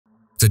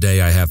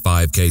Today I have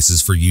 5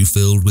 cases for you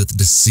filled with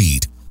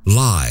deceit,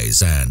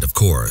 lies, and, of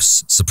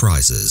course,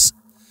 surprises.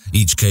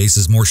 Each case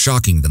is more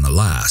shocking than the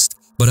last,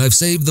 but I've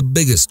saved the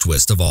biggest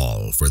twist of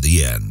all for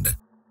the end.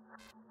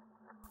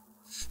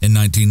 In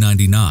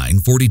 1999,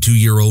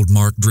 42-year-old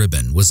Mark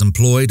Dribbin was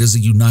employed as a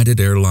United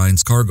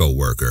Airlines cargo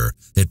worker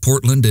at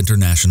Portland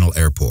International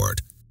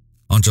Airport.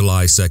 On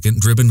July 2nd,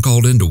 Dribbin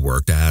called into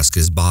work to ask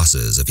his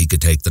bosses if he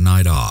could take the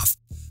night off,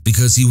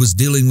 because he was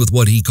dealing with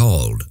what he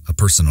called a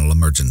personal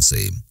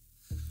emergency.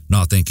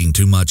 Not thinking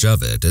too much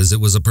of it, as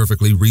it was a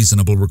perfectly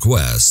reasonable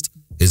request,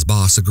 his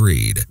boss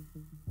agreed.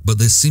 But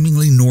this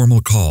seemingly normal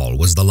call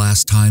was the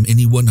last time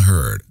anyone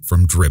heard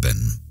from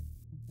Dribbin.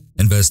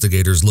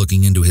 Investigators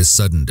looking into his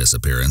sudden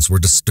disappearance were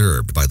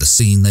disturbed by the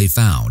scene they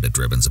found at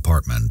Dribbin's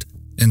apartment.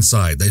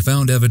 Inside, they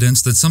found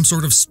evidence that some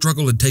sort of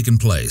struggle had taken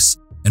place,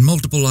 and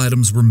multiple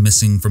items were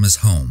missing from his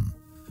home.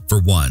 For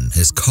one,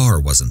 his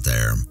car wasn't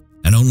there,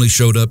 and only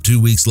showed up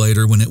 2 weeks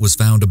later when it was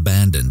found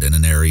abandoned in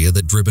an area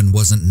that Dribbin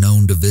wasn't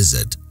known to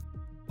visit.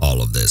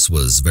 All of this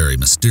was very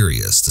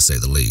mysterious, to say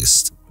the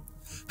least.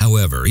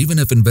 However, even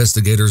if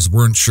investigators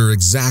weren't sure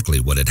exactly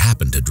what had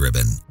happened to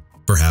Dribbin,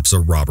 perhaps a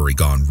robbery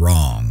gone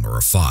wrong or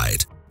a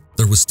fight,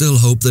 there was still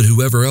hope that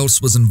whoever else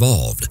was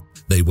involved,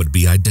 they would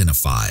be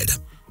identified.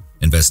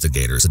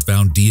 Investigators had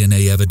found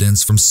DNA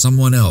evidence from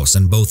someone else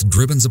in both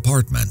Dribbin's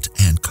apartment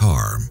and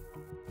car.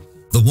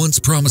 The once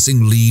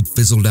promising lead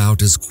fizzled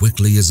out as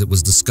quickly as it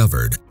was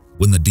discovered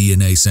when the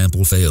DNA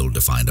sample failed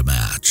to find a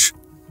match.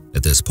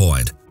 At this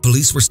point,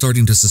 police were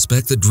starting to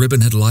suspect that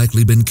Dribbin had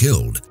likely been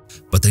killed,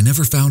 but they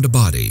never found a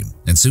body,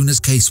 and soon his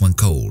case went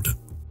cold.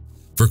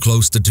 For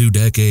close to 2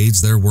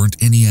 decades, there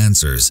weren't any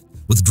answers,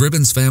 with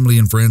Dribbin's family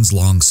and friends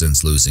long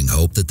since losing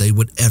hope that they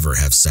would ever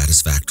have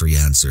satisfactory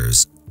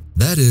answers.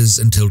 That is,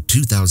 until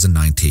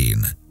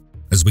 2019.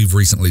 As we've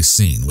recently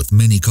seen with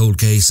many cold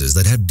cases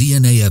that have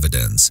DNA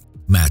evidence,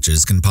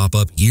 matches can pop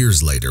up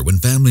years later when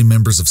family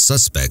members of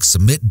suspects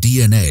submit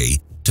DNA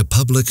to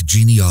public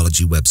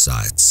genealogy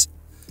websites.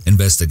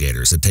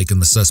 Investigators had taken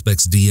the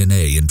suspect's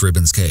DNA in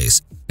Dribbin's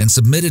case and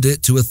submitted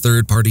it to a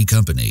third-party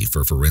company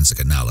for forensic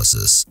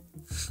analysis.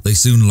 They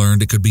soon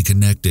learned it could be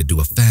connected to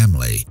a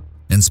family,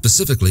 and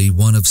specifically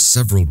one of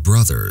several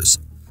brothers.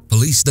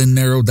 Police then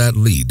narrowed that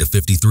lead to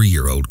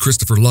 53-year-old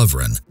Christopher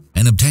Lovren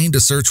and obtained a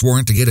search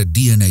warrant to get a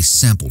DNA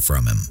sample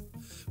from him.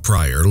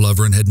 Prior,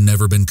 Lovren had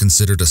never been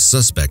considered a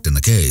suspect in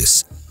the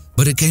case,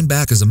 but it came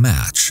back as a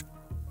match.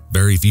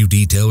 Very few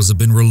details have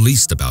been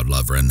released about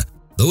Lovren,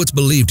 though it's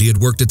believed he had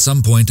worked at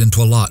some point in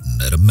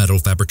Tualatin at a metal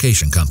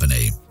fabrication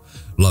company.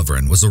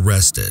 Lovren was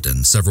arrested,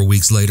 and several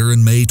weeks later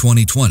in May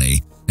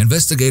 2020,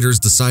 investigators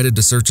decided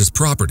to search his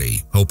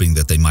property, hoping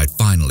that they might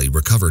finally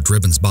recover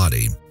Dribbin's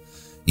body.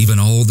 Even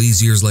all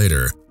these years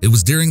later, it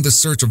was during the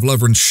search of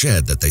Lovren's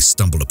shed that they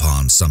stumbled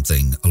upon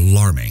something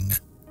alarming.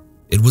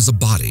 It was a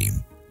body.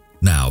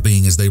 Now,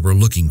 being as they were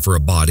looking for a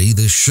body,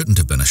 this shouldn't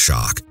have been a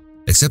shock,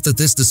 except that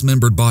this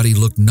dismembered body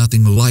looked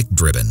nothing like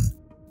Dribbin.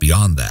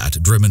 Beyond that,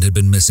 Dribbin had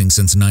been missing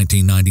since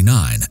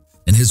 1999,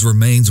 and his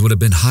remains would have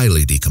been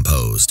highly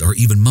decomposed or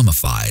even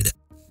mummified.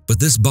 But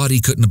this body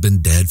couldn't have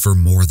been dead for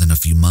more than a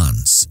few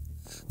months.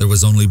 There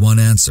was only one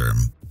answer.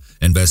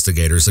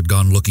 Investigators had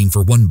gone looking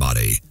for one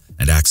body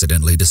and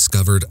accidentally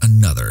discovered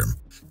another,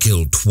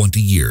 killed 20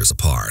 years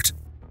apart.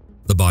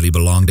 The body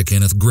belonged to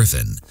Kenneth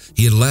Griffin.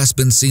 He had last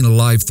been seen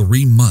alive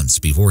 3 months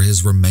before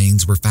his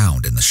remains were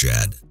found in the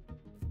shed.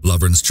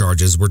 Lovren's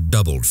charges were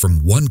doubled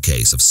from 1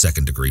 case of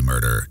second-degree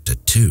murder to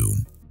 2.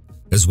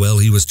 As well,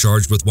 he was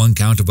charged with 1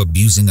 count of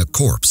abusing a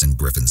corpse in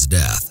Griffin's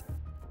death.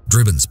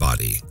 Dribbin's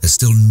body has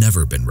still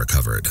never been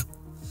recovered.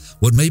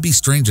 What may be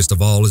strangest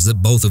of all is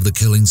that both of the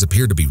killings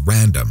appear to be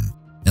random,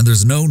 and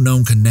there's no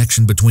known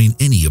connection between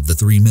any of the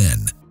 3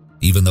 men,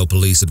 even though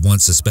police had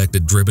once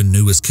suspected Dribbin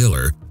knew his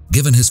killer,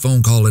 given his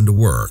phone call into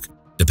work.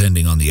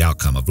 Depending on the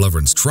outcome of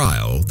Lovren's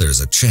trial,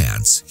 there's a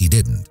chance he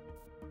didn't.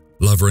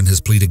 Lovren has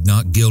pleaded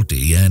not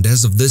guilty, and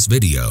as of this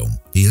video,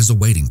 he is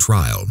awaiting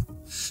trial.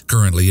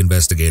 Currently,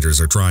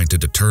 investigators are trying to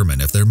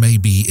determine if there may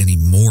be any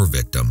more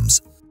victims.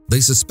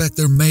 They suspect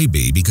there may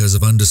be because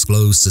of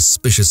undisclosed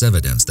suspicious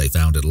evidence they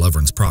found at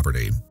Lovren's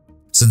property.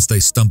 Since they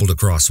stumbled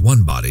across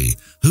one body,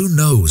 who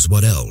knows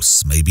what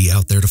else may be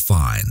out there to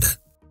find.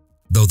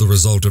 Though the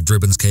result of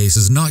Dribbin's case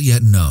is not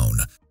yet known,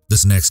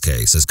 this next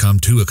case has come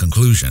to a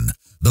conclusion,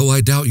 though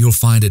I doubt you'll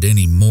find it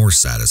any more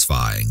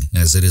satisfying,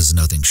 as it is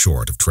nothing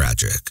short of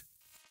tragic.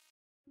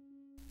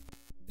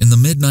 In the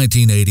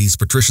mid-1980s,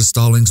 Patricia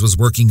Stallings was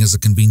working as a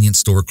convenience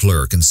store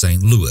clerk in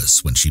St.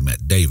 Louis when she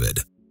met David.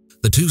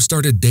 The two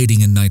started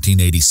dating in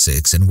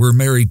 1986 and were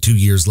married 2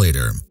 years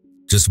later.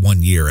 Just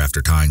 1 year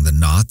after tying the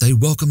knot, they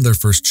welcomed their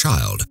first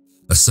child,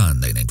 a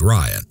son they named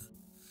Ryan.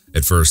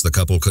 At first, the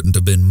couple couldn't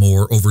have been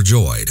more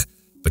overjoyed,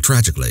 but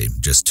tragically,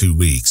 just 2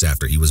 weeks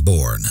after he was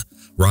born,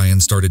 Ryan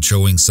started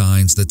showing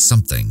signs that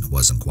something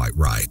wasn't quite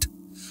right.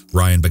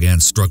 Ryan began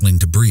struggling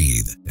to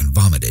breathe and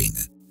vomiting.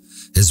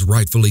 His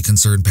rightfully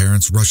concerned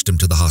parents rushed him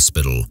to the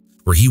hospital,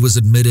 where he was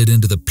admitted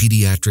into the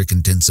pediatric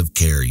intensive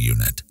care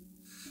unit.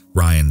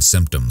 Ryan's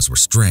symptoms were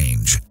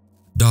strange.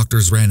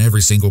 Doctors ran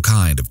every single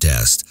kind of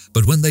test,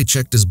 but when they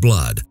checked his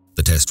blood,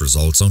 the test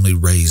results only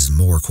raised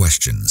more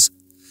questions.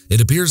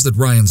 It appears that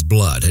Ryan's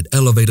blood had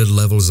elevated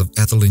levels of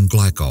ethylene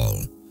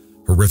glycol.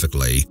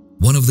 Horrifically,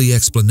 one of the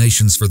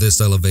explanations for this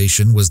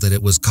elevation was that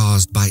it was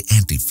caused by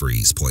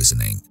antifreeze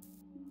poisoning.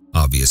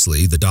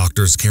 Obviously, the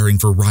doctors caring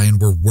for Ryan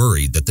were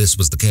worried that this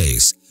was the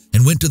case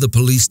and went to the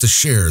police to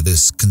share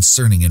this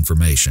concerning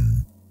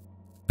information.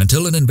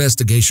 Until an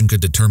investigation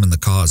could determine the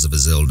cause of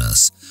his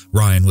illness,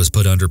 Ryan was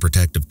put under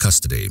protective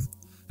custody.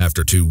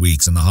 After 2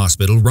 weeks in the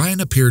hospital, Ryan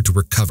appeared to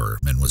recover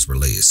and was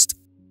released.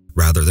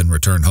 Rather than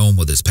return home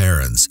with his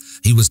parents,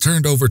 he was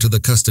turned over to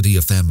the custody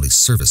of family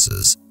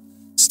services.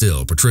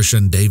 Still, Patricia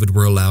and David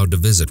were allowed to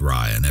visit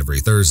Ryan every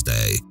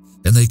Thursday,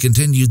 and they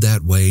continued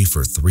that way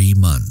for 3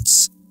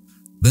 months.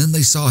 Then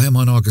they saw him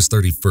on August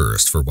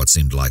 31st for what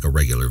seemed like a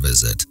regular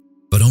visit.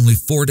 But only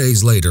 4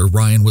 days later,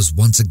 Ryan was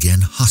once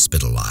again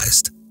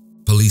hospitalized.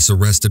 Police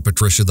arrested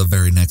Patricia the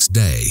very next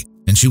day,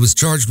 and she was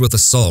charged with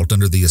assault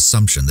under the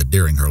assumption that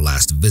during her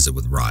last visit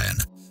with Ryan,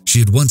 she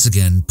had once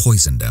again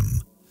poisoned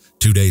him.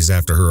 2 days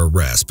after her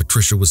arrest,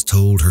 Patricia was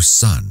told her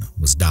son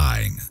was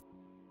dying.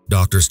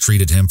 Doctors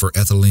treated him for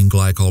ethylene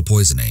glycol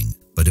poisoning,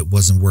 but it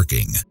wasn't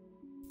working.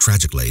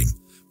 Tragically,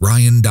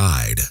 Ryan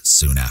died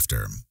soon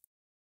after.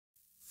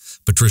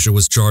 Patricia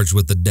was charged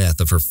with the death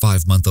of her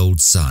 5-month-old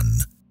son.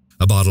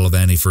 A bottle of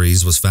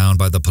antifreeze was found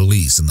by the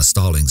police in the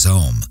Stallings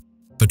home.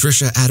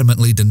 Patricia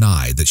adamantly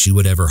denied that she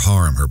would ever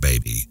harm her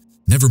baby,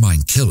 never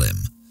mind kill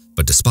him.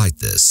 But despite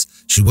this,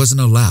 she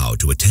wasn't allowed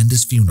to attend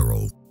his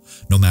funeral.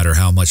 No matter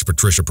how much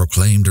Patricia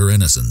proclaimed her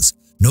innocence,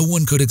 no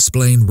one could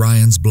explain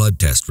Ryan's blood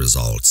test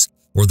results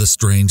or the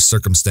strange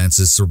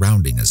circumstances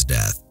surrounding his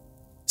death.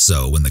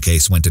 So when the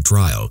case went to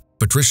trial,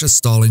 Patricia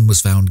Stalling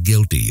was found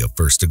guilty of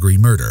first-degree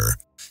murder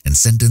and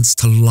sentenced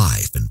to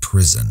life in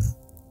prison.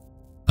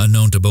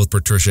 Unknown to both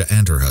Patricia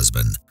and her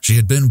husband, she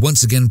had been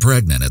once again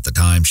pregnant at the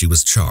time she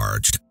was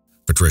charged.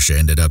 Patricia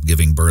ended up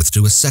giving birth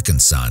to a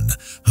second son,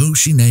 who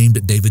she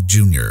named David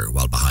Jr.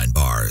 while behind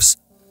bars.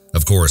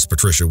 Of course,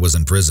 Patricia was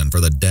in prison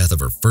for the death of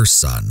her first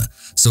son,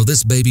 so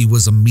this baby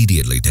was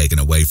immediately taken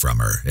away from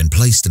her and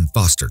placed in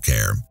foster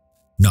care.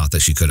 Not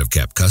that she could have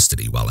kept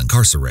custody while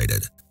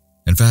incarcerated.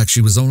 In fact,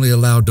 she was only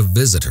allowed to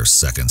visit her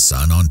second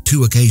son on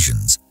 2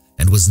 occasions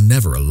and was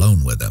never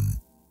alone with him.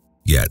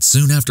 Yet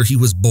soon after he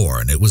was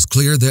born, it was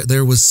clear that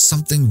there was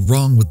something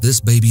wrong with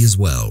this baby as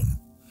well.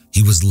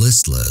 He was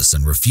listless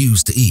and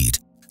refused to eat,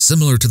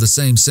 similar to the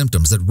same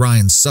symptoms that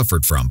Ryan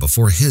suffered from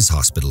before his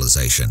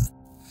hospitalization.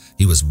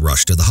 He was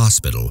rushed to the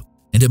hospital,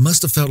 and it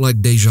must have felt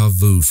like deja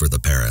vu for the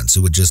parents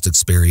who had just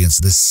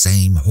experienced this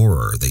same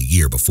horror the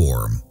year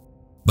before.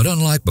 But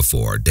unlike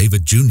before,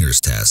 David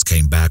Jr.'s test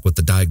came back with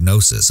the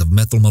diagnosis of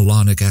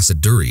methylmalonic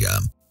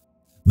aciduria.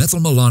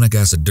 Methylmalonic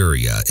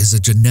aciduria is a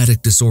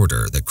genetic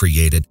disorder that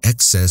created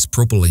excess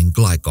propylene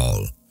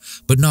glycol,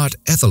 but not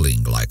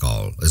ethylene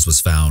glycol as was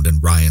found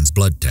in Ryan's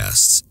blood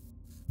tests.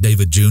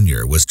 David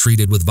Jr. was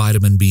treated with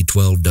vitamin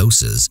B12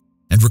 doses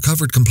and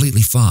recovered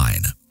completely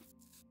fine.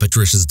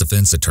 Patricia's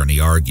defense attorney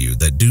argued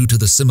that due to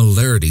the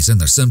similarities in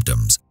their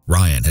symptoms,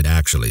 Ryan had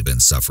actually been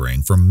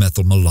suffering from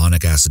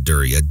methylmalonic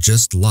aciduria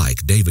just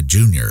like David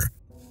Jr.,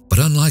 but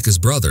unlike his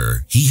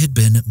brother, he had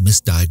been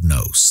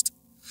misdiagnosed.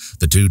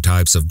 The 2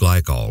 types of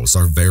glycols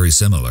are very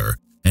similar,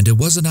 and it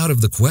wasn't out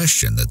of the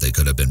question that they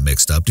could have been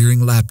mixed up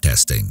during lab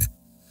testing.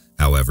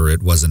 However,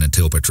 it wasn't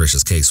until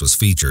Patricia's case was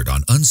featured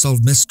on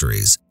Unsolved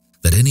Mysteries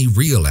that any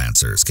real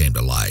answers came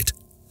to light.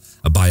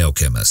 A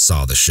biochemist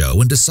saw the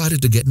show and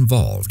decided to get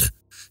involved.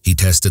 He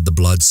tested the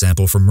blood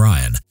sample from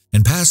Ryan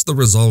and passed the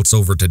results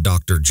over to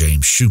Dr.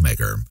 James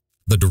Shoemaker,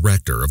 the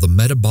director of the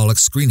Metabolic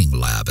Screening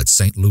Lab at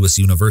St. Louis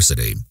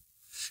University.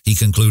 He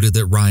concluded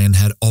that Ryan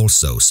had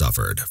also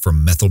suffered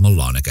from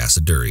methylmalonic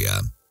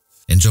aciduria.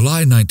 In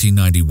July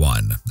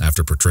 1991,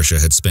 after Patricia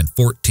had spent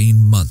 14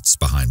 months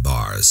behind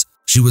bars,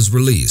 she was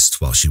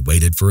released while she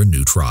waited for a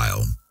new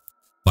trial.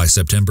 By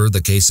September,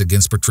 the case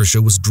against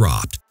Patricia was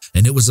dropped,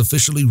 and it was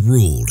officially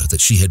ruled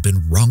that she had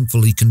been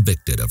wrongfully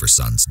convicted of her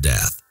son's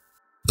death.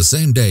 The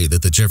same day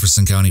that the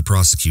Jefferson County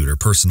prosecutor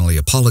personally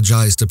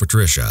apologized to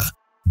Patricia,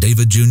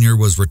 David Jr.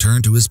 was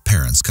returned to his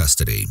parents'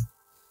 custody.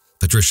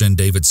 Patricia and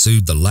David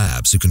sued the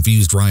labs who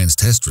confused Ryan's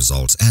test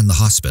results and the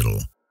hospital.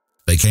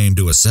 They came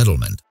to a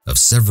settlement of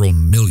several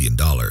 $million.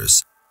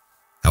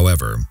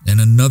 However, in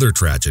another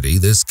tragedy,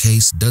 this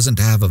case doesn't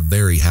have a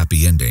very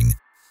happy ending,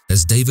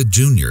 as David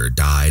Jr.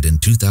 died in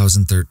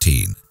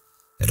 2013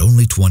 at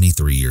only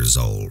 23 years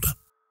old.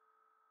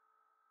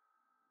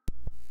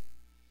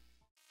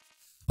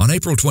 On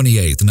April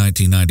 28,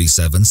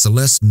 1997,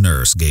 Celeste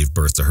Nurse gave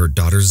birth to her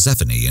daughter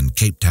Zephanie in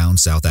Cape Town,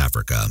 South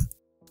Africa.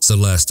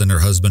 Celeste and her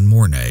husband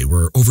Mornay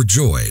were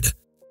overjoyed.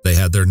 They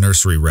had their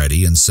nursery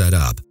ready and set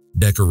up,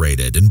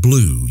 decorated in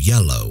blue,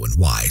 yellow, and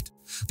white.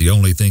 The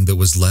only thing that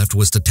was left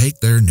was to take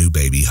their new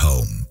baby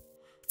home.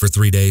 For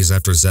 3 days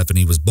after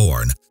Zephanie was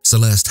born,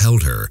 Celeste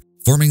held her,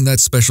 forming that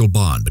special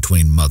bond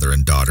between mother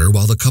and daughter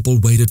while the couple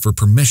waited for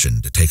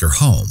permission to take her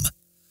home.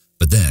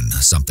 But then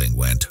something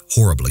went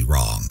horribly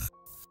wrong.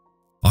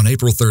 On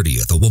April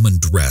 30th, a woman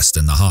dressed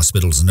in the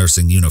hospital's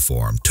nursing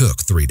uniform took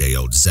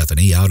 3-day-old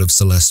Zephany out of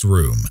Celeste's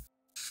room.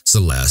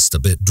 Celeste, a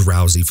bit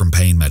drowsy from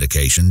pain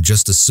medication,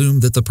 just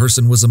assumed that the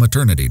person was a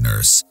maternity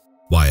nurse.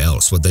 Why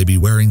else would they be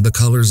wearing the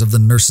colors of the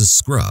nurse's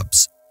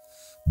scrubs?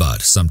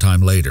 But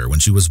sometime later, when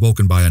she was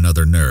woken by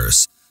another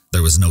nurse,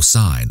 there was no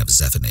sign of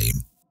Zephany.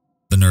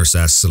 The nurse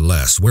asked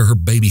Celeste where her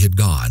baby had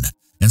gone,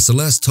 and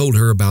Celeste told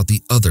her about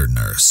the other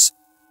nurse.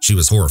 She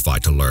was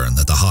horrified to learn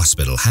that the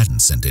hospital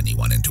hadn't sent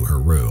anyone into her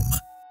room.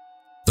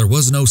 There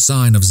was no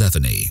sign of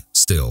Zephany.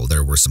 Still,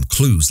 there were some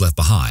clues left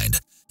behind,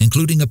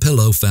 including a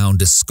pillow found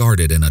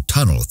discarded in a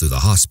tunnel through the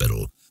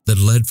hospital that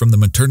led from the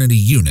maternity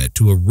unit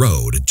to a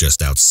road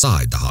just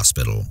outside the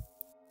hospital.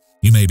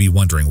 You may be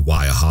wondering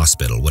why a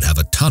hospital would have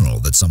a tunnel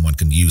that someone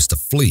can use to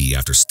flee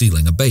after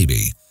stealing a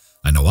baby.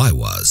 I know I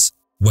was.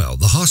 Well,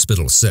 the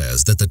hospital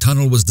says that the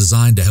tunnel was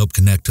designed to help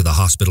connect to the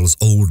hospital's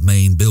old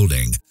main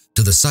building,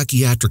 to the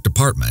psychiatric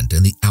department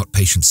and the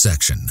outpatient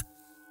section.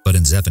 But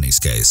in Zephany's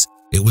case,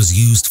 it was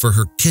used for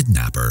her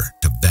kidnapper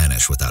to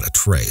vanish without a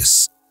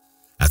trace.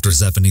 After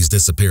Zephany's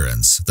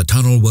disappearance, the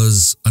tunnel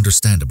was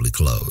understandably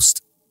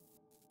closed.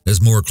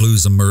 As more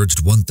clues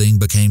emerged, one thing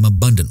became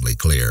abundantly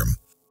clear.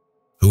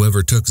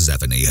 Whoever took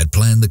Zephany had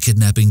planned the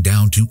kidnapping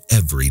down to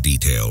every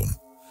detail.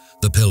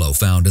 The pillow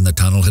found in the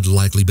tunnel had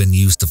likely been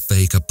used to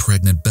fake a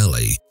pregnant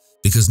belly,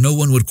 because no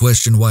one would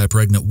question why a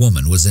pregnant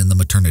woman was in the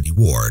maternity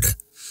ward.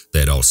 They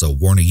had also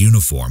worn a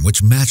uniform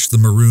which matched the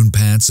maroon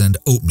pants and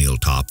oatmeal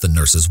top the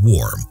nurses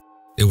wore.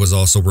 It was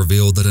also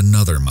revealed that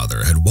another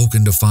mother had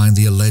woken to find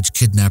the alleged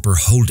kidnapper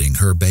holding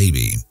her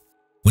baby.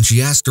 When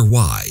she asked her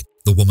why,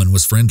 the woman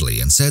was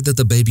friendly and said that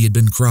the baby had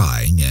been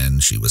crying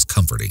and she was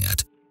comforting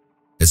it.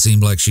 It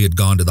seemed like she had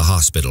gone to the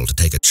hospital to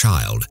take a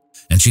child,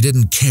 and she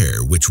didn't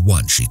care which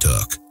one she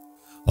took.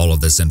 All of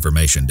this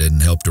information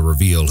didn't help to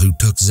reveal who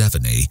took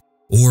Zephany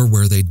or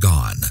where they'd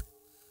gone.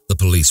 The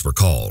police were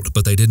called,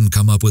 but they didn't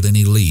come up with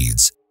any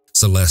leads.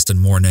 Celeste and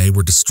Mornay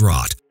were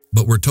distraught,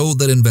 but were told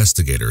that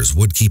investigators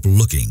would keep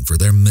looking for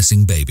their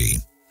missing baby.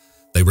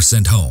 They were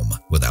sent home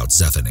without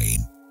Zephany.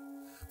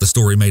 The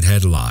story made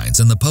headlines,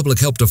 and the public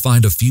helped to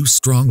find a few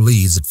strong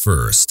leads at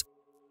first.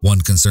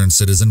 One concerned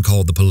citizen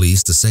called the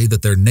police to say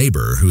that their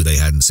neighbor, who they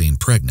hadn't seen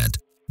pregnant,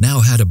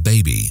 now had a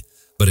baby,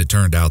 but it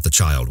turned out the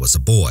child was a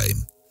boy.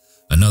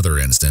 Another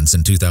instance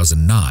in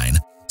 2009,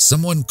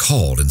 someone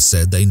called and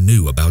said they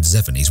knew about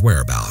Zephany's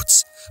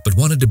whereabouts, but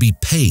wanted to be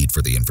paid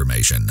for the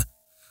information.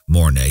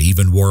 Mornay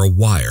even wore a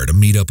wire to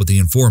meet up with the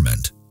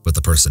informant, but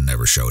the person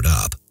never showed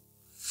up.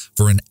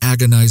 For an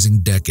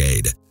agonizing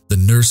decade, the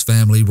nurse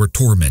family were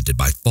tormented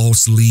by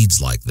false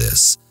leads like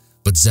this,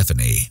 but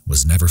Zephany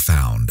was never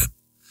found.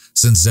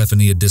 Since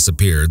Zephany had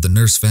disappeared, the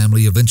nurse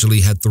family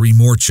eventually had 3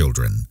 more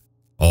children.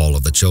 All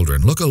of the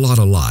children look a lot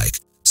alike,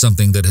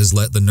 something that has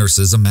let the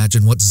nurses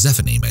imagine what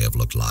Zephany may have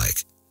looked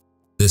like.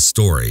 This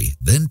story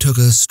then took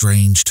a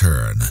strange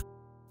turn.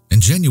 In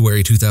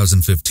January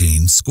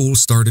 2015, school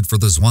started for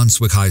the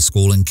Zwanswyk High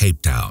School in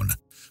Cape Town.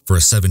 For a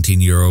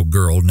 17-year-old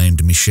girl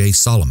named Michelle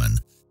Solomon,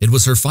 it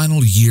was her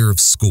final year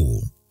of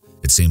school.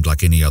 It seemed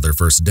like any other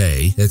first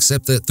day,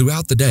 except that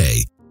throughout the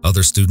day,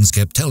 other students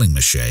kept telling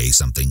Michelle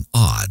something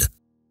odd.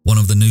 One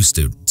of the new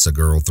students, a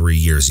girl 3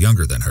 years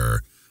younger than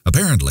her,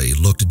 apparently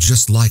looked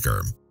just like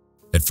her.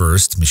 At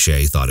first,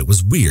 Michelle thought it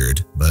was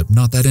weird, but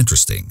not that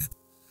interesting.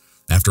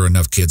 After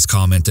enough kids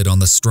commented on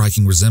the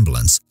striking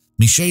resemblance,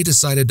 Michelle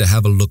decided to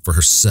have a look for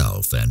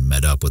herself and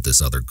met up with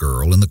this other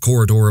girl in the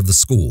corridor of the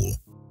school.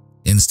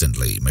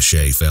 Instantly,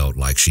 Michelle felt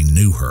like she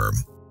knew her.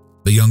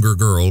 The younger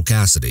girl,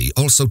 Cassidy,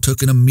 also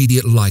took an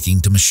immediate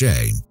liking to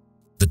Michelle.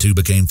 The two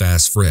became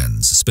fast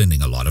friends,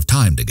 spending a lot of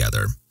time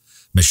together.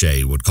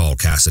 Michelle would call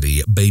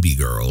Cassidy baby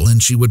girl,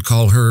 and she would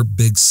call her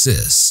big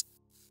sis.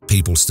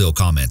 People still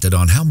commented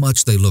on how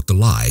much they looked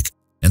alike,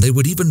 and they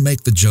would even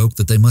make the joke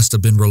that they must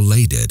have been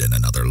related in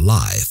another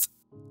life.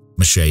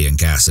 Michelle and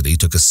Cassidy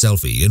took a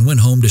selfie and went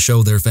home to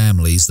show their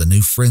families the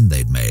new friend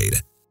they'd made.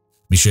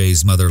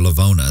 Michelle's mother,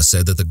 Lavona,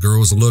 said that the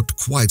girls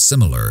looked quite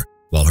similar,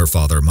 while her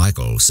father,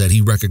 Michael, said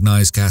he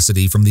recognized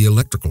Cassidy from the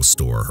electrical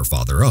store her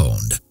father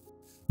owned.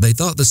 They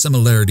thought the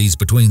similarities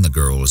between the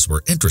girls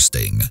were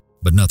interesting,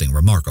 but nothing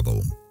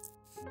remarkable.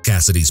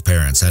 Cassidy's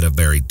parents had a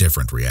very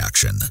different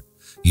reaction.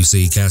 You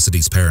see,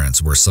 Cassidy's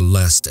parents were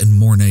Celeste and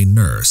Mornay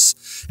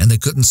Nurse, and they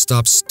couldn't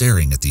stop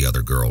staring at the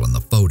other girl in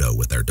the photo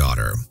with their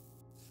daughter.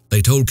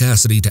 They told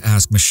Cassidy to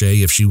ask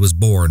Michelle if she was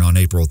born on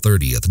April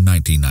 30th,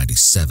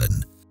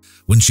 1997.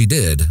 When she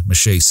did,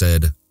 Michelle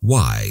said,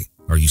 "Why?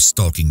 Are you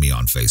stalking me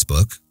on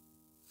Facebook?"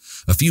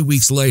 A few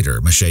weeks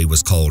later, Michelle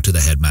was called to the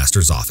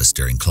headmaster's office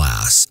during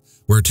class,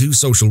 where 2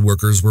 social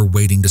workers were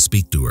waiting to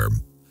speak to her.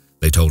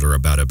 They told her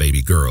about a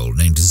baby girl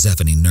named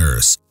Zephany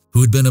Nurse, who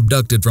had been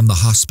abducted from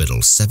the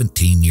hospital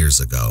 17 years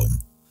ago.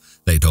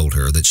 They told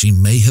her that she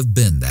may have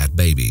been that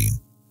baby.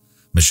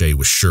 Michelle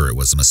was sure it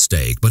was a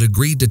mistake, but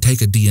agreed to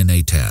take a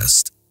DNA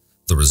test.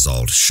 The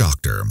result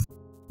shocked her.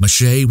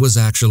 Michelle was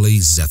actually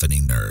Zephany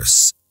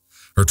Nurse.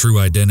 Her true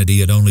identity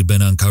had only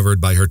been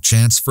uncovered by her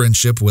chance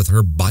friendship with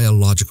her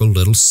biological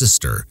little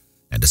sister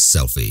and a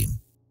selfie.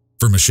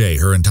 For Mache,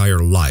 her entire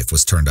life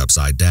was turned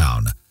upside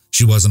down.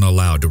 She wasn't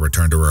allowed to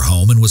return to her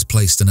home and was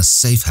placed in a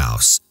safe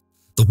house.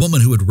 The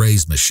woman who had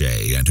raised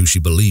Mache and who she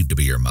believed to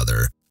be her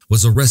mother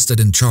was arrested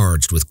and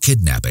charged with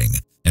kidnapping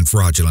and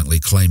fraudulently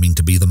claiming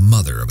to be the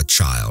mother of a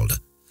child.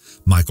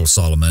 Michael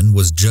Solomon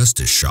was just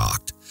as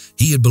shocked.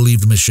 He had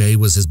believed Mache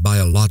was his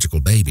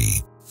biological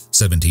baby.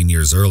 17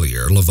 years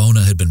earlier,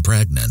 Lavona had been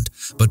pregnant,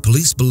 but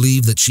police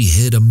believed that she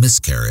hid a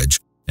miscarriage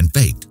and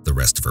faked the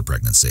rest of her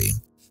pregnancy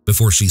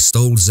before she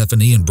stole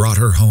Zephany and brought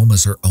her home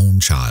as her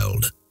own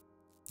child.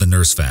 The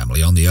Nurse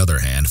family, on the other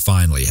hand,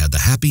 finally had the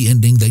happy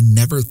ending they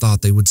never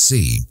thought they would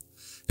see.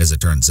 As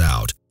it turns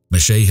out,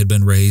 Mache had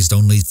been raised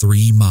only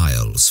 3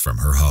 miles from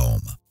her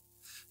home.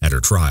 At her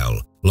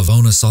trial,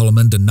 Lavona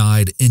Solomon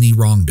denied any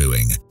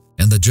wrongdoing,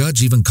 and the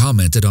judge even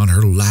commented on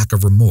her lack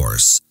of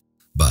remorse.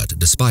 But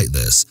despite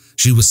this,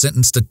 she was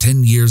sentenced to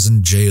 10 years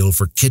in jail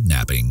for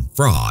kidnapping,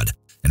 fraud,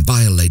 and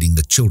violating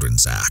the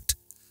Children's Act.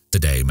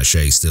 Today,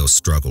 Mache still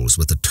struggles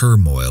with the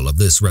turmoil of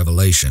this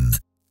revelation.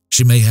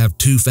 She may have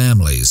 2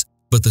 families,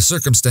 but the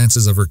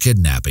circumstances of her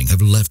kidnapping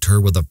have left her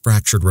with a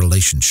fractured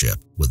relationship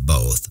with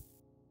both.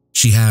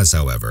 She has,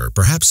 however,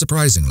 perhaps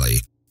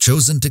surprisingly,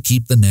 chosen to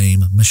keep the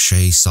name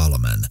Mache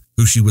Solomon,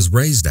 who she was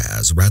raised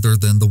as rather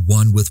than the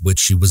one with which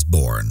she was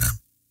born.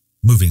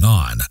 Moving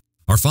on,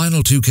 our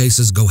final 2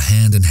 cases go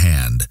hand in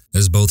hand,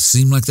 as both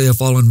seem like they have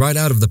fallen right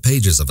out of the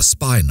pages of a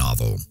spy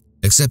novel,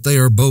 except they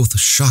are both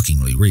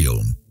shockingly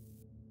real.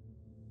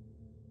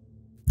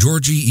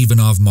 Georgy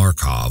Ivanov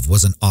Markov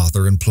was an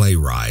author and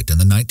playwright in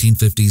the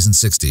 1950s and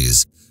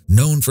 60s,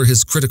 known for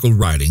his critical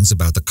writings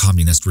about the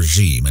communist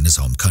regime in his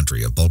home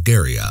country of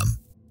Bulgaria.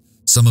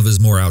 Some of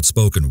his more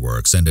outspoken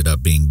works ended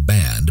up being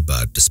banned,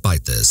 but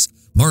despite this,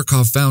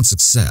 Markov found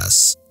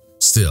success.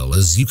 Still,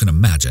 as you can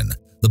imagine,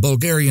 the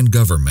Bulgarian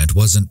government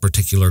wasn't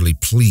particularly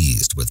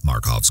pleased with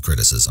Markov's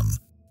criticism.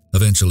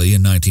 Eventually,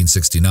 in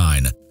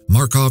 1969,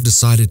 Markov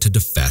decided to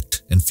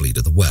defect and flee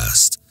to the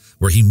West,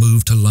 where he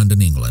moved to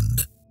London,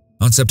 England.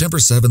 On September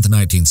 7,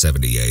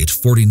 1978,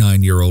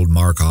 49-year-old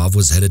Markov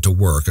was headed to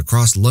work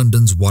across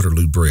London's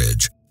Waterloo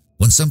Bridge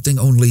when something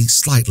only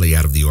slightly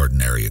out of the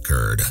ordinary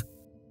occurred.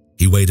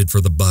 He waited for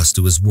the bus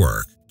to his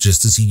work,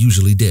 just as he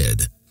usually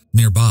did.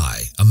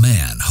 Nearby, a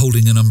man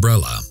holding an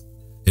umbrella.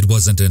 It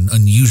wasn't an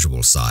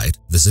unusual sight,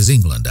 this is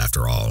England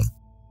after all.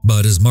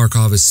 But as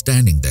Markov is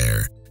standing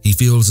there, he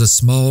feels a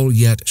small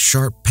yet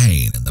sharp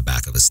pain in the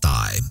back of his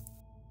thigh.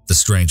 The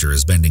stranger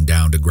is bending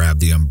down to grab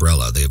the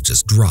umbrella they have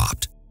just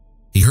dropped.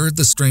 He heard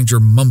the stranger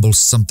mumble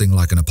something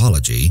like an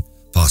apology,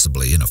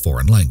 possibly in a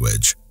foreign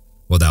language.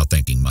 Without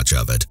thinking much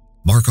of it,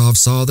 Markov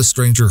saw the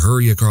stranger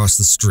hurry across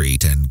the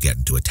street and get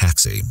into a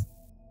taxi.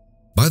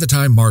 By the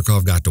time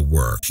Markov got to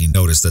work, he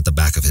noticed that the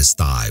back of his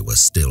thigh was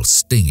still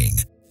stinging,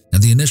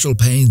 and the initial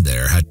pain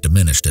there had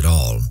diminished at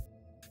all.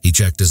 He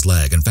checked his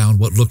leg and found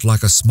what looked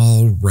like a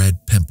small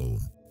red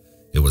pimple.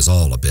 It was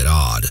all a bit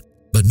odd,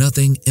 but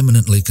nothing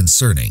imminently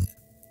concerning.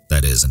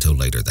 That is, until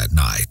later that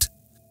night.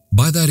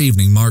 By that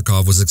evening,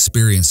 Markov was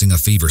experiencing a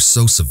fever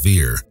so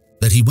severe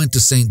that he went to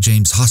St.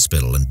 James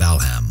Hospital in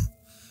Balham.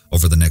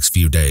 Over the next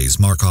few days,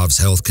 Markov's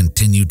health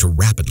continued to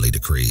rapidly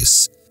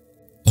decrease.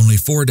 Only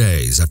 4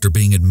 days after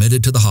being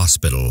admitted to the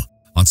hospital,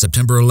 on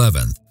September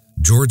 11th,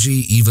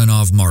 Georgy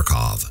Ivanov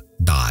Markov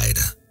died.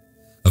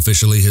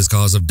 Officially, his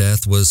cause of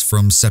death was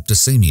from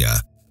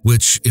septicemia,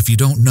 which, if you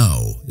don't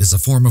know, is a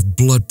form of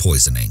blood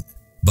poisoning.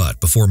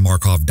 But before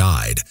Markov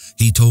died,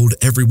 he told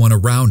everyone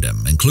around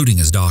him, including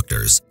his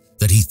doctors,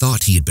 that he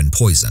thought he had been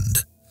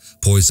poisoned.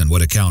 Poison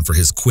would account for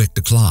his quick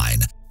decline,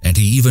 and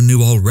he even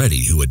knew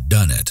already who had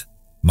done it.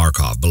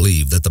 Markov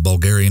believed that the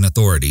Bulgarian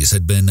authorities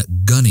had been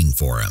gunning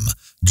for him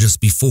just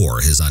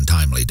before his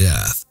untimely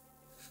death.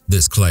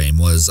 This claim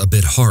was a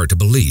bit hard to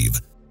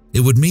believe. It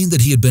would mean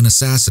that he had been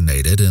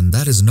assassinated, and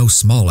that is no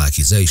small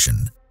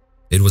accusation.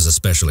 It was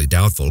especially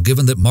doubtful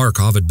given that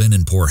Markov had been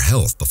in poor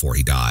health before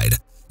he died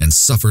and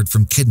suffered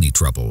from kidney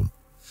trouble,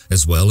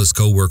 as well as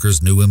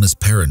co-workers knew him as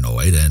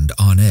paranoid and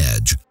on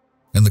edge,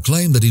 and the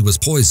claim that he was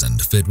poisoned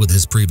fit with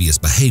his previous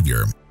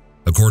behavior.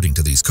 According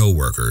to these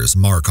co-workers,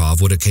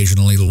 Markov would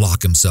occasionally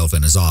lock himself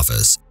in his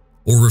office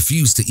or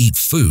refuse to eat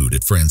food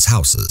at friends'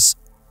 houses.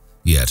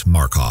 Yet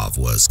Markov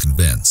was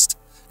convinced,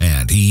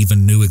 and he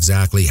even knew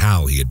exactly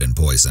how he had been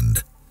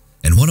poisoned.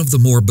 In one of the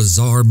more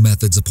bizarre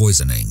methods of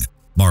poisoning,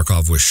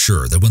 Markov was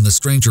sure that when the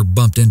stranger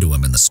bumped into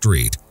him in the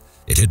street,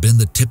 it had been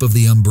the tip of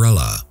the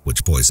umbrella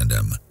which poisoned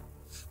him.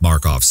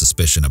 Markov's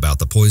suspicion about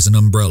the poison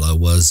umbrella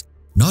was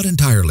not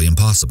entirely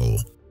impossible,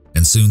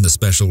 and soon the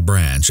Special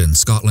Branch and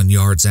Scotland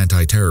Yard's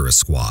anti-terrorist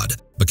squad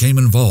became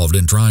involved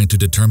in trying to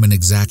determine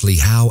exactly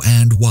how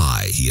and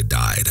why he had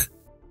died.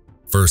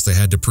 First, they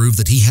had to prove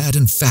that he had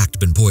in fact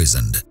been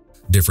poisoned.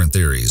 Different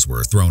theories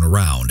were thrown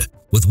around,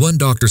 with one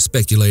doctor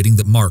speculating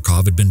that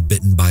Markov had been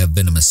bitten by a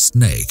venomous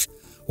snake,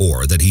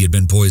 or that he had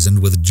been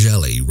poisoned with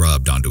jelly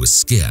rubbed onto his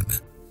skin.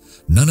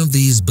 None of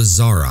these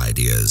bizarre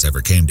ideas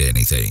ever came to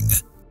anything.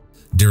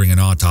 During an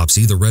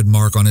autopsy, the red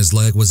mark on his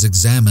leg was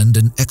examined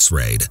and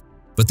x-rayed,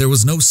 but there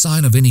was no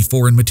sign of any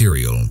foreign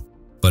material.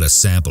 but a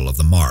sample of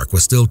the mark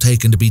was still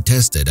taken to be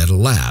tested at a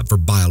lab for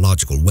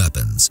biological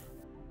weapons.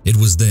 It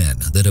was then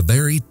that a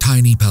very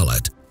tiny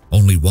pellet,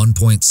 only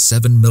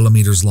 1.7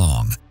 millimeters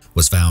long,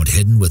 was found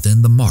hidden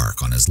within the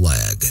mark on his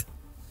leg.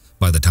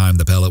 By the time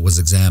the pellet was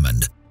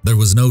examined, there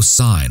was no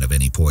sign of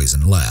any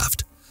poison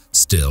left.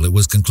 Still, it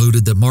was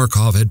concluded that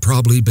Markov had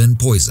probably been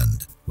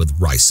poisoned with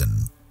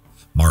ricin.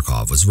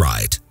 Markov was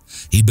right.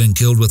 He'd been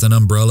killed with an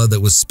umbrella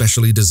that was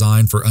specially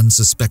designed for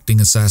unsuspecting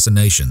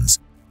assassinations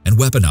and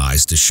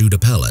weaponized to shoot a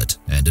pellet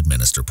and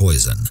administer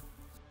poison.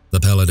 The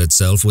pellet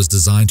itself was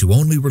designed to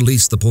only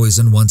release the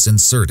poison once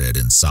inserted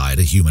inside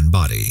a human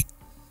body.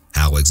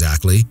 How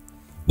exactly?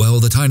 Well,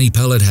 the tiny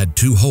pellet had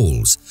 2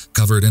 holes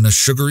covered in a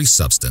sugary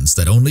substance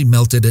that only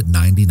melted at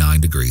 99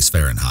 degrees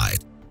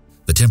Fahrenheit,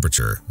 the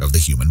temperature of the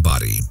human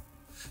body.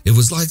 It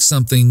was like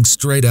something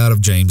straight out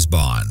of James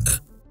Bond.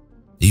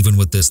 Even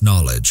with this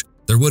knowledge,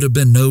 there would have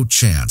been no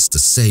chance to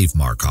save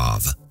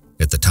Markov.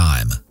 At the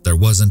time, there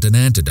wasn't an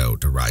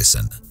antidote to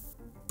ricin.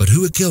 But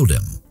who had killed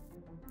him?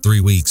 3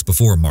 weeks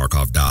before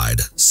Markov died,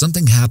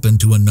 something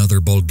happened to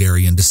another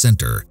Bulgarian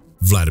dissenter,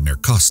 Vladimir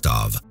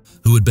Kostov,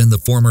 who had been the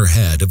former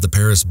head of the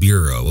Paris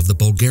bureau of the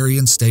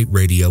Bulgarian State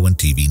Radio and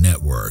TV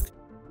network.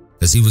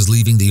 As he was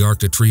leaving the Arc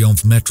de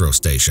Triomphe metro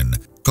station,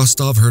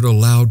 Kostov heard a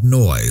loud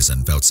noise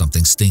and felt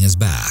something sting his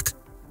back.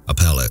 A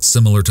pellet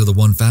similar to the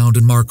one found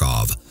in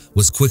Markov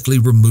was quickly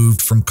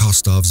removed from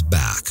Kostov's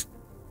back.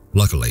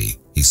 Luckily,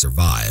 he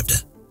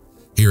survived.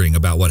 Hearing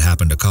about what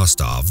happened to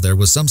Kostov, there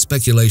was some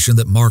speculation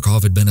that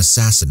Markov had been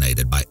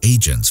assassinated by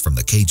agents from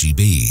the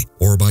KGB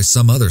or by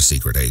some other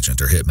secret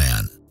agent or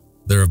hitman.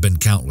 There have been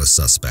countless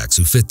suspects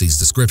who fit these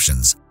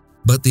descriptions,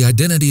 but the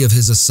identity of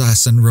his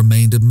assassin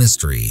remained a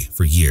mystery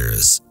for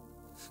years.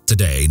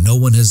 Today, no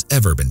one has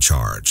ever been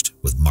charged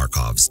with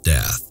Markov's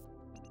death.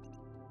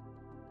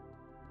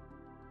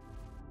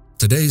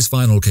 Today's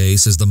final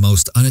case is the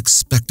most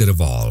unexpected of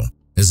all,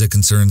 as it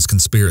concerns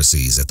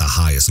conspiracies at the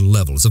highest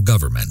levels of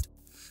government.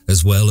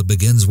 As well, it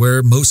begins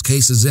where most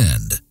cases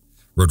end.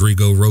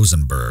 Rodrigo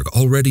Rosenberg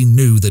already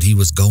knew that he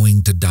was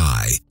going to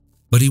die,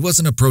 but he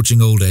wasn't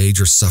approaching old age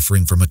or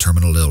suffering from a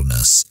terminal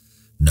illness.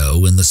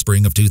 No, in the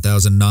spring of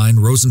 2009,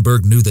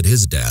 Rosenberg knew that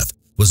his death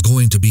was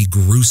going to be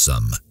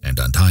gruesome and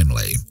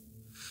untimely.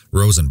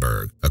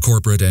 Rosenberg, a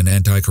corporate and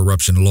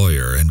anti-corruption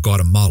lawyer in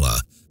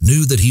Guatemala,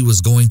 knew that he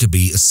was going to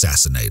be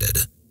assassinated.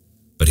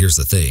 But here's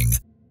the thing,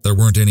 there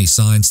weren't any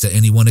signs to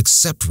anyone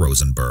except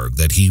Rosenberg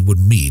that he would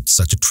meet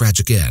such a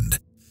tragic end,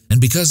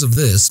 and because of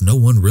this, no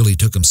one really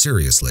took him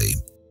seriously.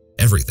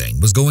 Everything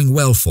was going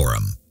well for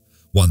him.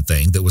 One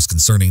thing that was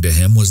concerning to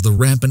him was the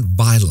rampant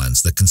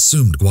violence that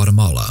consumed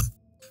Guatemala.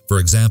 For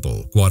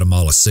example,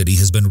 Guatemala City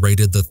has been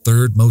rated the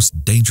 3rd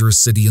most dangerous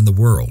city in the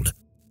world.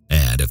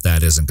 And if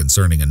that isn't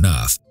concerning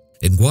enough,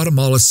 in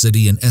Guatemala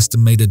City an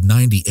estimated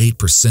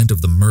 98%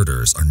 of the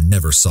murders are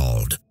never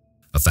solved,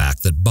 a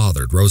fact that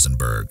bothered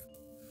Rosenberg.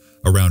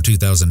 Around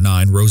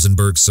 2009,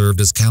 Rosenberg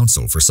served as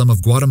counsel for some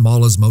of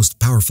Guatemala's most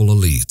powerful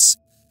elites,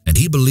 and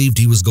he believed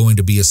he was going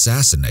to be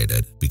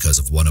assassinated because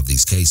of one of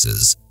these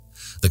cases.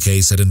 The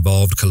case had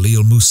involved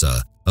Khalil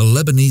Musa, a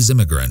Lebanese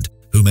immigrant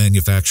who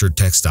manufactured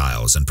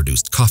textiles and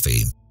produced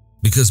coffee.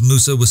 Because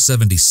Musa was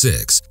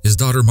 76, his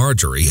daughter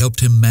Marjorie helped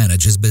him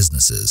manage his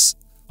businesses.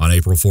 On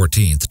April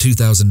 14,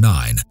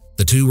 2009,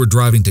 the two were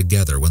driving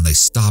together when they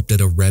stopped at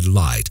a red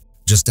light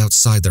just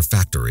outside their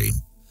factory.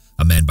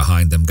 A man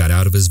behind them got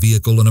out of his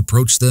vehicle and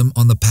approached them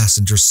on the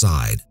passenger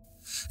side.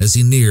 As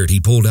he neared, he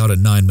pulled out a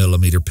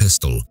 9mm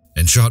pistol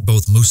and shot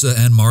both Musa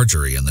and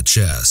Marjorie in the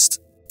chest,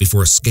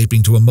 before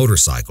escaping to a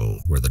motorcycle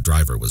where the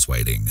driver was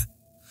waiting.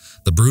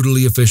 The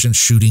brutally efficient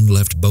shooting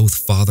left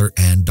both father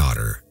and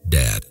daughter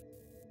dead.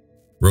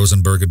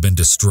 Rosenberg had been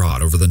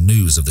distraught over the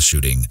news of the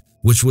shooting,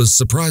 which was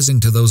surprising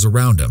to those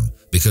around him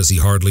because he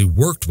hardly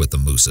worked with the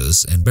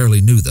Musas and barely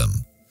knew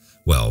them.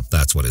 Well,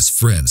 that's what his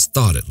friends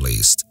thought at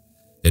least.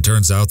 It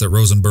turns out that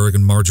Rosenberg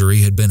and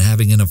Marjorie had been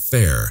having an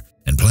affair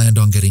and planned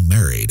on getting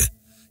married.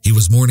 He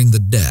was mourning the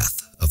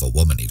death of a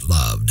woman he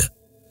loved.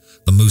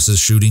 The Musa's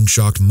shooting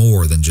shocked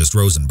more than just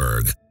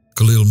Rosenberg.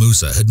 Khalil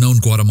Musa had known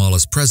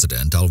Guatemala's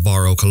president,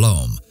 Alvaro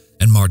Colom,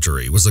 and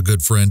Marjorie was a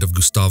good friend of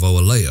Gustavo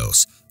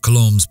Alejos,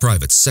 Colom's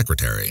private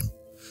secretary.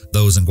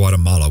 Those in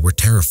Guatemala were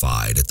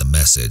terrified at the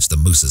message the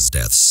Musa's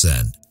death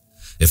sent.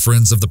 If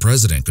friends of the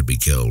president could be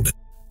killed,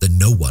 then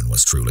no one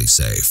was truly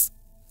safe.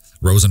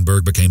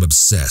 Rosenberg became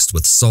obsessed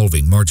with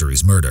solving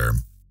Marjorie's murder.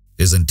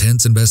 His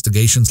intense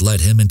investigations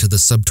led him into the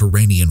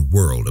subterranean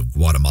world of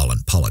Guatemalan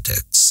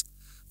politics.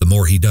 The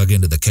more he dug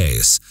into the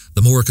case,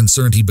 the more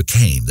concerned he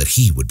became that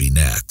he would be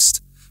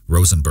next.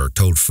 Rosenberg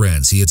told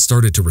friends he had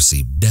started to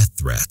receive death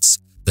threats,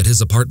 that his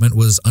apartment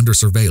was under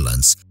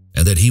surveillance,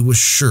 and that he was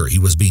sure he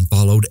was being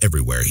followed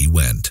everywhere he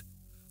went.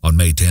 On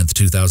May 10,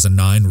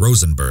 2009,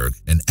 Rosenberg,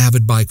 an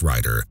avid bike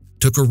rider,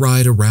 took a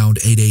ride around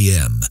 8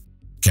 a.m.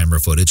 Camera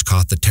footage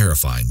caught the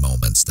terrifying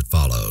moments that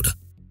followed.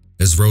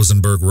 As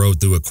Rosenberg rode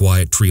through a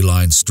quiet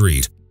tree-lined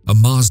street, a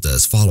Mazda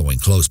is following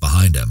close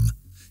behind him.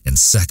 In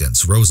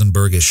seconds,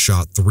 Rosenberg is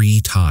shot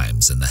 3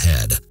 times in the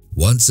head,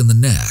 once in the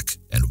neck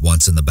and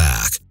once in the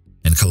back.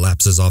 and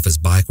collapses off his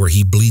bike where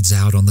he bleeds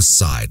out on the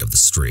side of the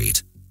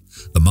street.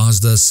 The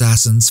Mazda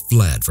assassins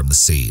fled from the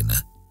scene.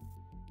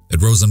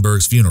 At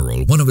Rosenberg's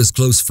funeral, one of his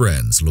close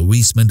friends,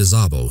 Luis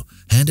Mendizábal,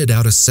 handed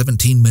out a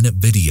 17-minute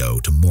video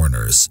to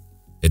mourners.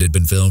 It had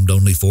been filmed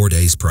only 4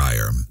 days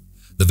prior.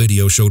 The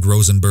video showed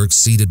Rosenberg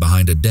seated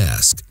behind a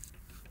desk.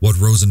 What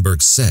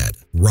Rosenberg said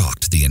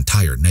rocked the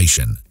entire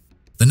nation.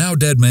 The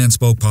now-dead man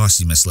spoke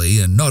posthumously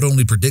and not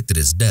only predicted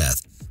his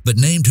death, but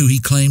named who he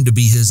claimed to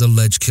be his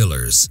alleged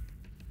killers.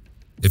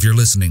 "If you're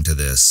listening to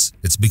this,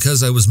 it's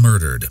because I was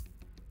murdered."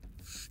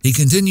 He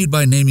continued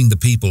by naming the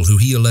people who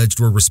he alleged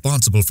were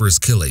responsible for his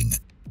killing: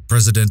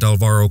 President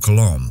Alvaro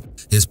Colom,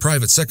 his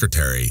private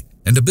secretary,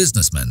 and a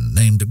businessman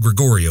named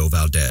Gregorio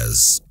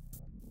Valdez.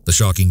 The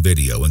shocking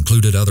video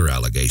included other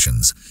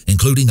allegations,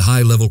 including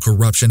high-level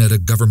corruption at a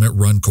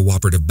government-run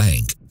cooperative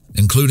bank,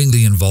 including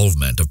the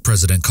involvement of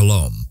President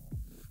Colom.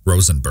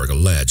 Rosenberg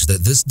alleged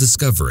that this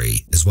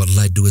discovery is what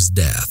led to his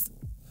death.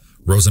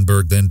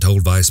 Rosenberg then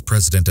told Vice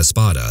President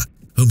Espada,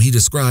 whom he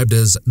described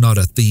as not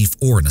a thief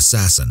or an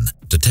assassin,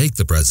 to take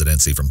the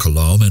presidency from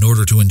Colom in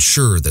order to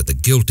ensure that the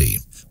guilty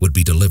would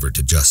be delivered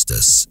to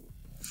justice.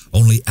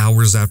 Only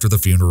hours after the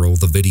funeral,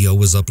 the video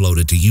was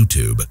uploaded to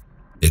YouTube.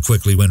 It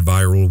quickly went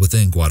viral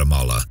within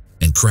Guatemala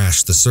and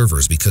crashed the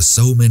servers because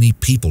so many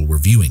people were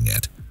viewing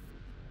it.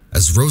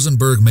 As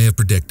Rosenberg may have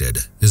predicted,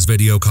 his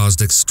video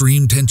caused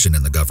extreme tension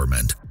in the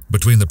government,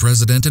 between the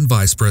president and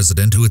vice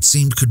president who it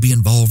seemed could be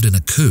involved in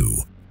a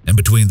coup, and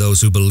between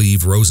those who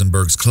believed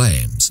Rosenberg's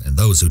claims and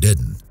those who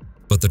didn't.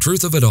 But the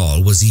truth of it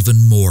all was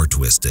even more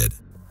twisted.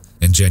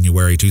 In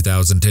January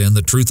 2010,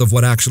 the truth of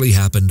what actually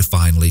happened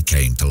finally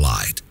came to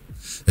light.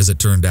 As it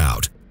turned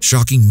out,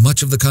 shocking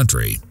much of the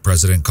country,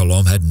 President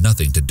Colom had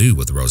nothing to do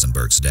with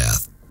Rosenberg's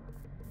death.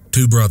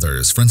 Two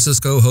brothers,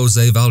 Francisco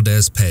José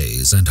Valdez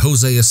Pais and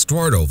José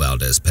Estuardo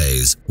Valdez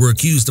Pais, were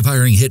accused of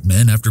hiring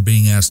hitmen after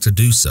being asked to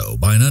do so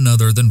by none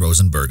other than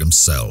Rosenberg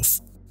himself.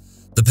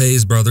 The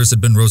Pais brothers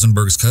had been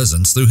Rosenberg's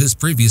cousins through his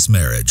previous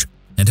marriage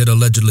and had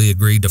allegedly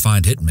agreed to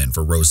find hitmen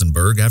for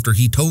Rosenberg after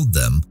he told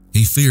them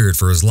he feared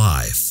for his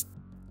life.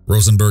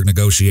 Rosenberg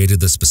negotiated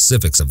the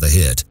specifics of the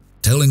hit,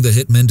 telling the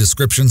hitmen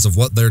descriptions of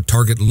what their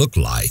target looked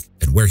like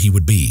and where he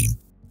would be.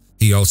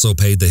 He also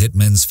paid the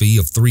hitmen's fee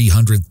of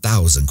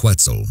 300,000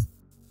 quetzal.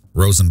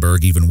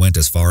 Rosenberg even went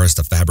as far as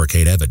to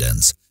fabricate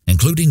evidence,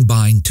 including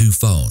buying 2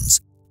 phones,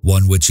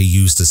 one which he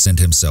used to send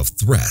himself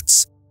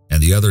threats,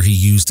 and the other he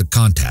used to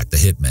contact the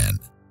hitmen.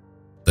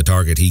 The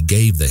target he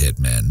gave the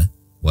hitmen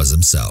was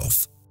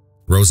himself.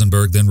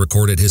 Rosenberg then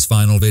recorded his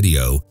final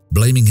video,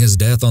 blaming his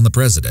death on the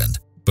president,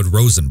 but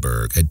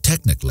Rosenberg had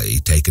technically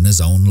taken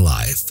his own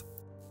life.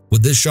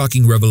 With this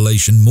shocking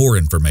revelation, more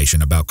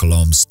information about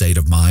Colom's state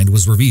of mind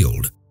was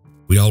revealed.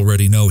 We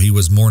already know he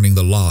was mourning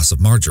the loss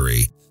of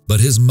Marjorie, but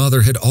his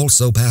mother had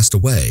also passed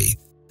away.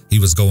 He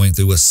was going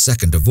through a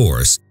second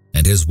divorce,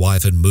 and his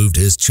wife had moved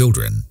his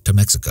children to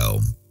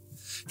Mexico.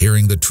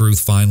 Hearing the truth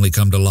finally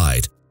come to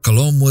light,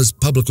 Colom was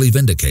publicly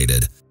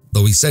vindicated,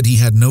 though he said he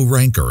had no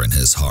rancor in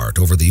his heart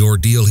over the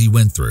ordeal he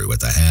went through at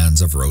the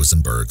hands of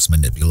Rosenberg's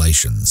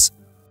manipulations.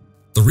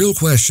 The real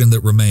question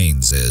that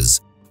remains is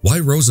why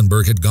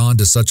Rosenberg had gone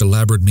to such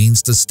elaborate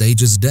means to stage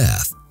his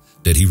death.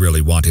 Did he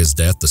really want his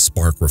death to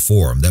spark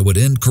reform that would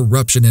end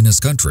corruption in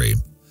his country?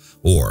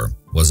 Or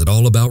was it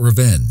all about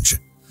revenge?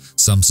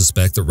 Some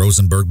suspect that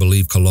Rosenberg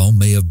believed Colom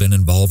may have been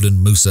involved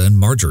in Musa and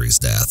Marjorie's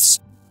deaths,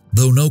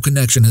 though no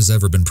connection has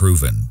ever been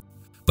proven.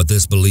 But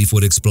this belief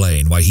would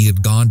explain why he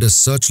had gone to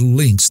such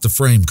lengths to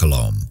frame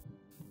Colom.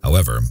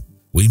 However,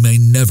 we may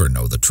never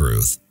know the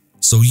truth,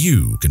 so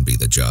you can be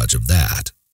the judge of that.